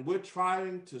 And we're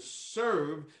trying to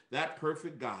serve that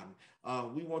perfect God.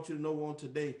 We want you to know on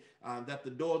today that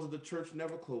the doors of the church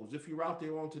never close. If you're out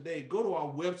there on today, go to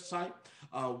our website.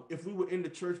 If we were in the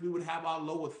church, we would have our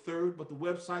lower third, but the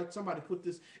website, somebody put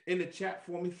this in the chat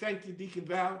for me. Thank you, Deacon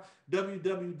Val,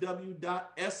 www.smbapt.org.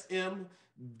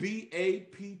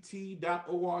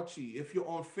 If you're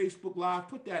on Facebook Live,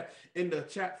 put that in the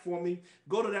chat for me.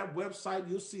 Go to that website.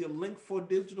 You'll see a link for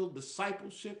digital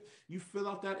discipleship. You fill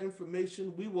out that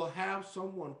information. We will have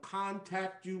someone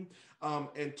contact you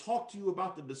and talk to you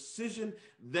about the decision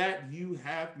that you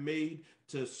have made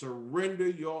to surrender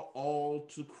your all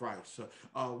to Christ.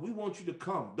 We want you to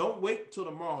come. Don't wait till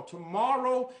tomorrow.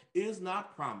 Tomorrow is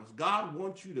not promised. God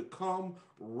wants you to come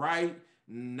right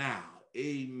now.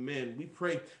 Amen. We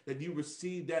pray that you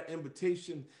receive that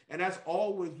invitation. And as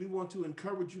always, we want to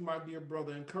encourage you, my dear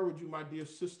brother, encourage you, my dear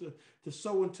sister, to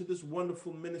sow into this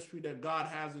wonderful ministry that God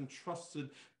has entrusted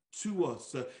to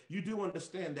us. You do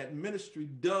understand that ministry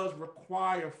does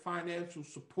require financial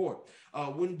support.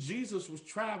 When Jesus was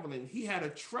traveling, he had a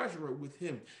treasurer with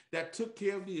him that took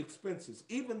care of the expenses.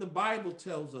 Even the Bible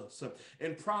tells us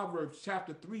in Proverbs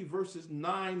chapter 3, verses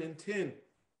 9 and 10,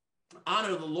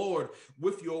 honor the Lord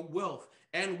with your wealth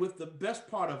and with the best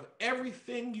part of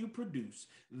everything you produce.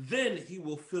 Then he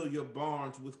will fill your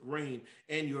barns with grain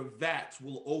and your vats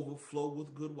will overflow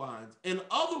with good wines. In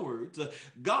other words,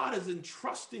 God is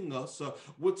entrusting us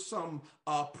with some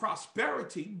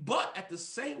prosperity, but at the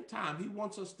same time, he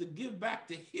wants us to give back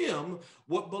to him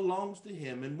what belongs to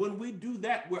him. And when we do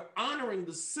that, we're honoring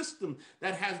the system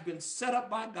that has been set up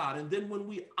by God. And then when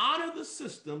we honor the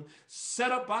system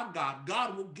set up by God,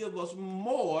 God will give us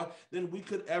more than we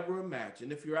could ever imagine.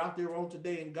 If you're out there on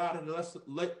today and God has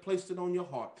placed it on your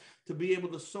heart to be able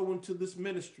to sow into this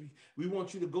ministry, we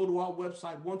want you to go to our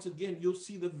website. Once again, you'll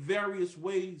see the various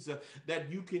ways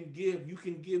that you can give. You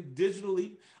can give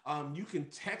digitally. You can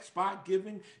text by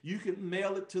giving. You can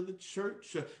mail it to the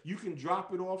church. You can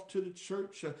drop it off to the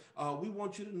church. We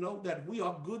want you to know that we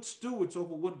are good stewards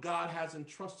over what God has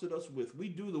entrusted us with. We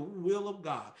do the will of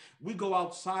God. We go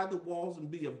outside the walls and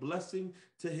be a blessing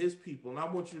to his people. And I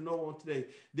want you to know on today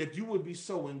that you would be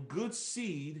sowing good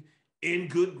seed in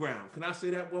good ground. Can I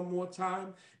say that one more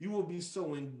time? You will be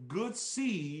sowing good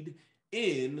seed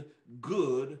in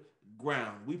good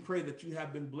ground. We pray that you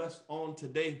have been blessed on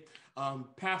today.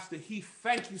 Pastor Heath,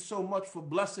 thank you so much for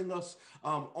blessing us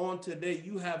on today.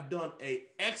 You have done an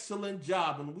excellent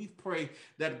job, and we pray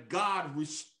that God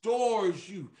restores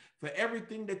you for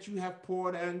everything that you have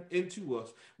poured into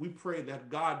us. We pray that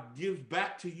God gives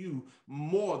back to you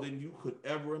more than you could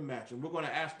ever imagine. We're going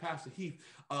to ask Pastor Heath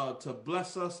to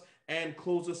bless us and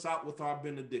close us out with our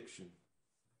benediction.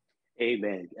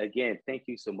 Amen. Again, thank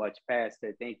you so much,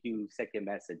 Pastor. Thank you, Second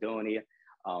Macedonia.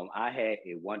 I had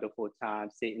a wonderful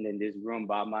time sitting in this room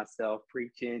by myself,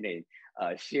 preaching and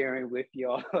sharing with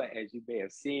y'all, as you may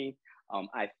have seen.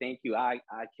 I thank you. I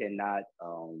cannot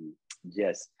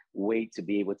just wait to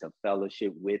be able to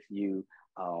fellowship with you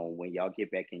when y'all get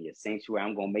back in your sanctuary.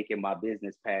 I'm going to make it my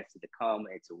business, Pastor, to come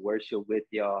and to worship with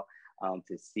y'all,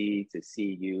 to see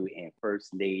you and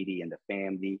First Lady and the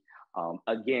family.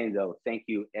 Again, though, thank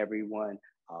you, everyone,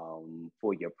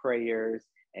 for your prayers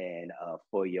and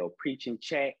for your preaching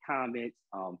chat comments.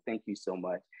 Thank you so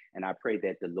much. And I pray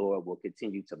that the Lord will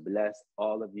continue to bless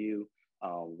all of you,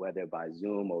 whether by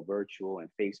Zoom or virtual and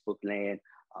Facebook land,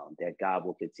 that God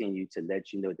will continue to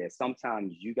let you know that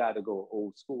sometimes you got to go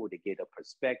old school to get a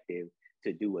perspective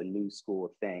to do a new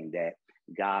school thing, that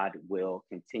God will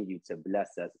continue to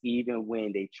bless us, even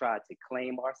when they try to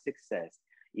claim our success.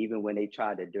 Even when they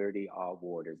try to dirty our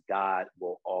waters, God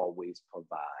will always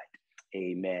provide.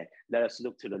 Amen. Let us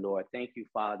look to the Lord. Thank you,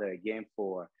 Father, again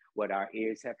for what our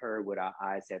ears have heard, what our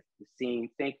eyes have seen.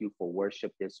 Thank you for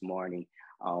worship this morning.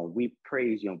 We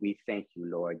praise you and we thank you,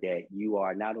 Lord, that you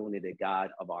are not only the God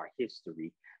of our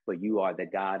history, but you are the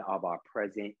God of our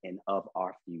present and of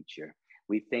our future.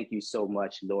 We thank you so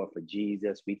much, Lord, for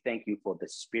Jesus. We thank you for the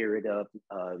spirit of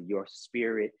your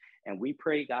spirit. And we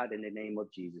pray, God, in the name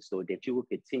of Jesus, Lord, that you will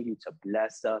continue to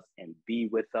bless us and be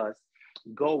with us.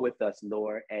 Go with us,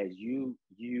 Lord, as you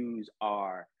use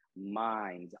our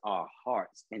minds, our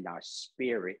hearts, and our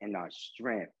spirit and our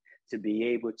strength to be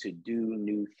able to do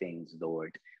new things,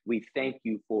 Lord. We thank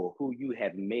you for who you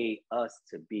have made us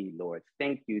to be, Lord.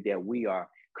 Thank you that we are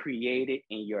created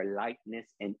in your likeness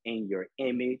and in your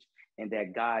image, and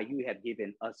that, God, you have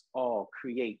given us all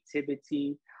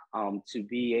creativity to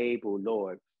be able,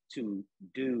 Lord, to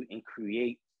do and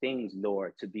create things,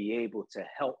 Lord, to be able to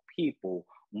help people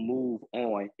move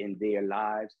on in their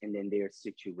lives and in their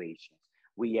situations.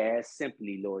 We ask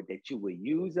simply, Lord, that you would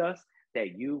use us,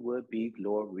 that you would be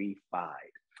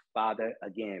glorified. Father,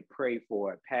 again, pray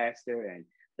for Pastor and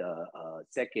the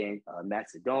second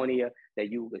Macedonia, that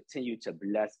you continue to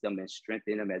bless them and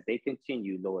strengthen them as they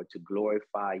continue, Lord, to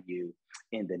glorify you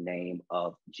in the name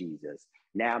of Jesus.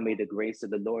 Now may the grace of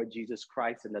the Lord Jesus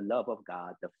Christ and the love of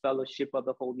God, the fellowship of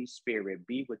the Holy Spirit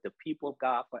be with the people of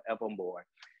God forevermore.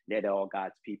 Let all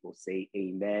God's people say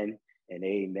amen and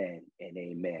amen and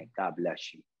amen. God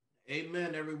bless you.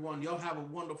 Amen, everyone. Y'all have a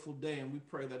wonderful day, and we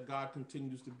pray that God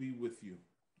continues to be with you.